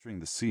Entering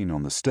the scene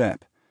on the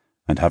steppe,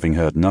 and having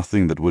heard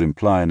nothing that would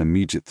imply an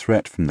immediate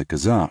threat from the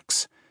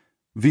Kazakhs,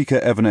 Vika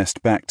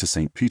evanesced back to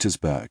St.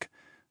 Petersburg,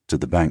 to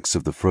the banks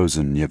of the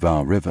frozen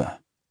Neva River.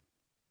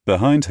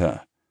 Behind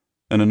her,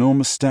 an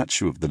enormous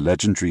statue of the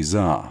legendary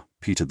Tsar,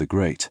 Peter the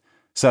Great,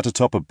 sat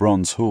atop a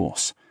bronze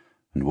horse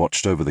and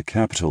watched over the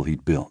capital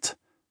he'd built,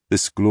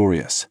 this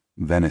glorious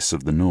Venice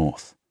of the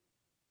North.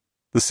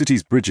 The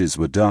city's bridges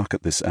were dark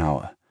at this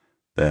hour,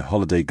 their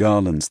holiday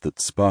garlands that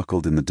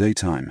sparkled in the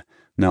daytime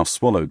now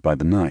swallowed by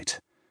the night,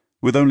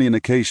 with only an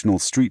occasional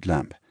street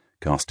lamp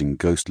casting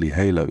ghostly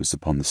halos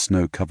upon the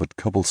snow-covered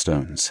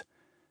cobblestones.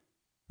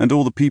 And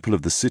all the people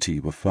of the city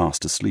were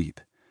fast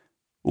asleep,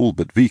 all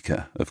but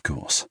Vika, of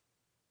course.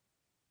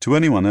 To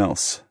anyone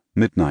else,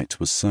 midnight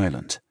was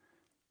silent,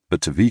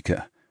 but to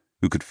Vika,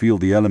 who could feel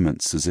the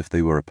elements as if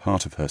they were a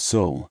part of her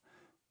soul,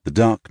 the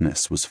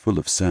darkness was full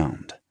of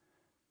sound.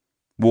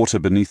 Water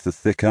beneath the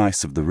thick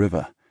ice of the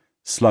river,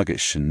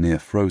 sluggish and near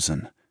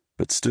frozen,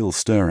 but still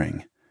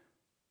stirring.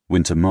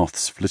 Winter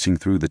moths flitting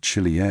through the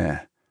chilly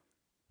air,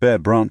 bare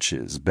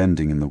branches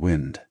bending in the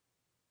wind.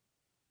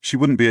 She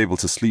wouldn't be able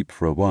to sleep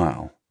for a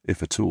while,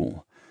 if at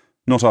all,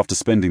 not after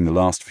spending the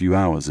last few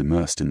hours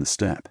immersed in the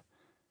steppe.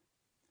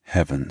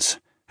 Heavens,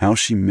 how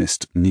she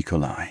missed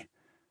Nikolai.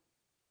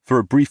 For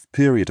a brief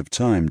period of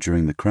time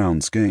during the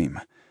Crown's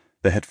game,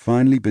 there had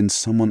finally been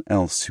someone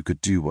else who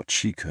could do what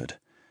she could,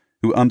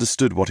 who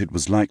understood what it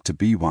was like to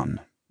be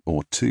one,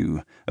 or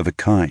two, of a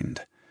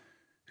kind,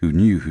 who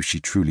knew who she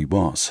truly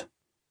was.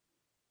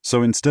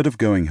 So instead of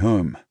going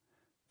home,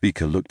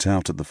 Vika looked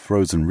out at the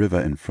frozen river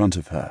in front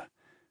of her,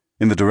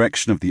 in the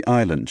direction of the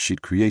island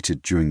she'd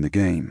created during the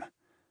game.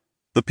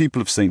 The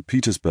people of St.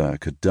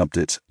 Petersburg had dubbed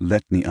it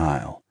Letny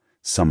Isle,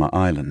 Summer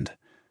Island,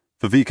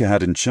 for Vika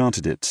had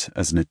enchanted it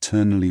as an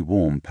eternally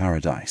warm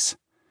paradise.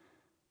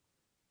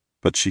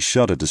 But she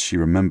shuddered as she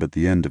remembered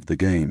the end of the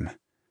game.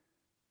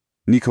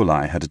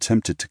 Nikolai had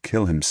attempted to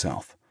kill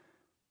himself,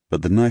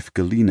 but the knife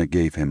Galina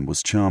gave him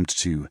was charmed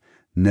to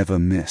never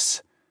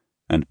miss,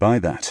 and by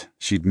that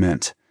she'd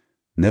meant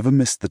never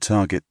miss the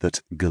target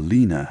that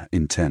Galina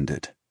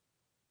intended.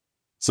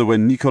 So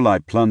when Nikolai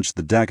plunged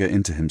the dagger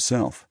into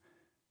himself,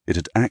 it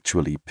had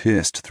actually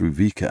pierced through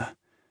Vika,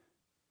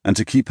 and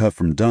to keep her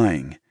from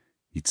dying,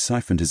 he'd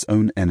siphoned his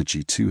own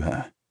energy to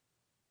her.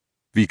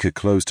 Vika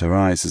closed her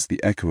eyes as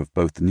the echo of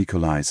both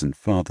Nikolai's and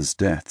father's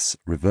deaths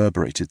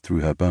reverberated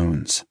through her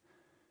bones.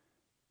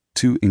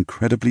 Two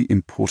incredibly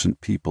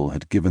important people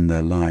had given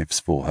their lives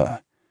for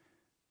her.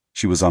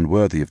 She was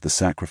unworthy of the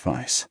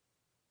sacrifice.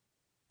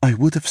 I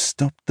would have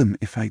stopped them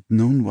if I'd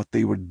known what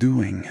they were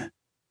doing.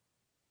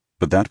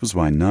 But that was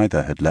why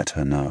neither had let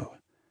her know.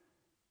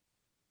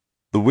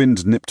 The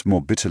wind nipped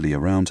more bitterly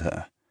around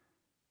her.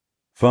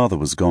 Father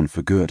was gone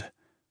for good,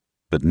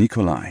 but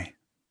Nikolai,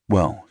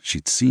 well,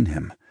 she'd seen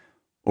him,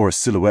 or a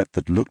silhouette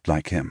that looked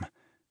like him,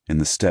 in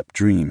the steppe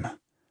dream.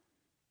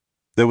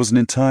 There was an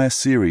entire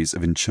series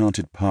of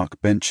enchanted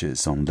park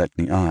benches on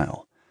Letny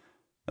Isle.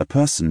 A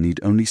person need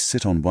only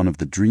sit on one of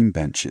the dream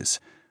benches,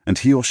 and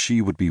he or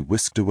she would be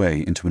whisked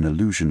away into an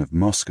illusion of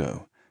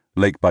Moscow,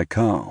 Lake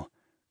Baikal,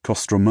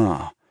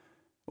 Kostroma,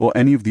 or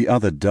any of the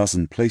other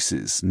dozen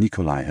places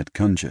Nikolai had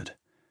conjured.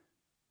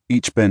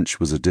 Each bench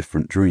was a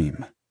different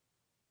dream.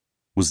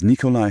 Was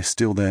Nikolai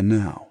still there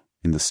now,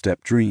 in the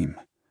steppe dream?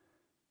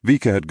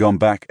 Vika had gone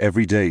back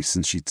every day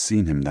since she'd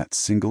seen him that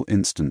single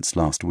instance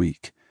last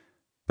week,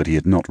 but he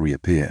had not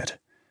reappeared.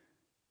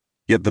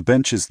 Yet the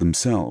benches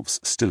themselves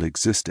still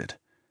existed,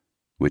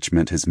 which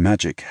meant his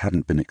magic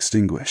hadn't been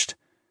extinguished.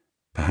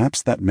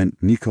 Perhaps that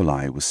meant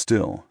Nikolai was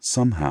still,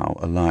 somehow,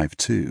 alive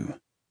too.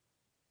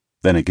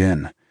 Then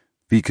again,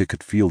 Vika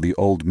could feel the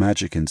old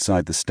magic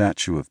inside the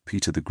statue of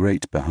Peter the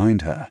Great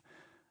behind her,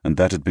 and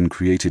that had been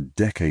created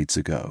decades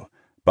ago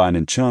by an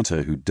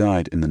enchanter who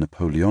died in the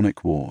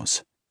Napoleonic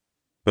Wars.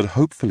 But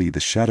hopefully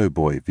the shadow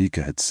boy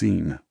Vika had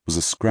seen was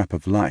a scrap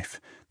of life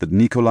that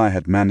Nikolai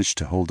had managed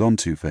to hold on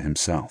to for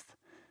himself.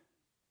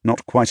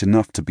 Not quite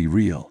enough to be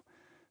real,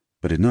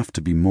 but enough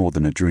to be more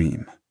than a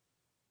dream.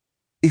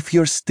 If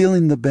you're still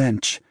in the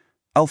bench,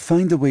 I'll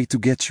find a way to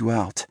get you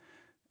out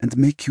and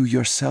make you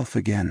yourself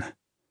again,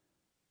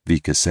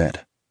 Vika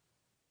said.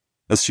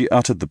 As she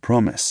uttered the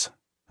promise,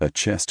 her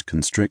chest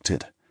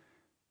constricted.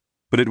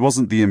 But it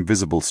wasn't the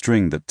invisible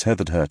string that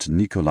tethered her to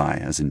Nikolai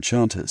as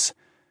enchanters.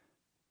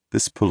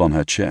 This pull on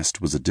her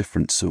chest was a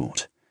different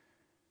sort.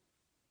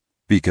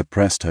 Vika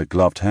pressed her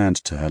gloved hand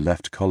to her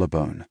left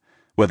collarbone,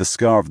 where the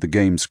scar of the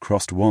game's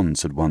crossed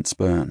wands had once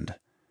burned.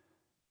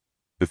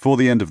 Before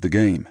the end of the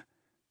game,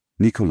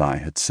 Nikolai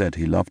had said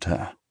he loved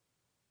her.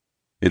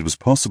 It was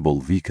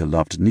possible Vika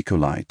loved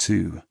Nikolai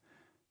too,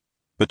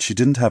 but she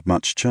didn't have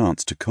much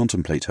chance to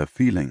contemplate her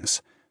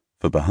feelings,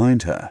 for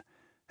behind her,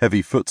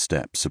 heavy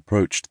footsteps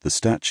approached the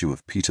statue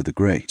of Peter the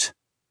Great.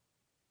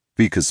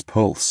 Vika's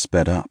pulse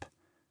sped up.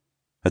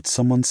 Had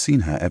someone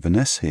seen her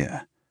evanesce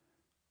here?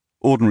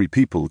 Ordinary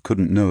people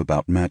couldn't know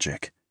about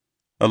magic.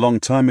 A long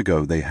time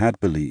ago they had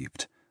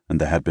believed,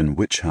 and there had been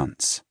witch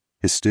hunts,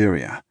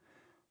 hysteria.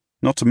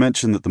 Not to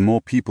mention that the more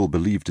people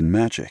believed in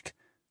magic,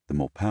 the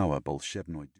more power Bolshevnoid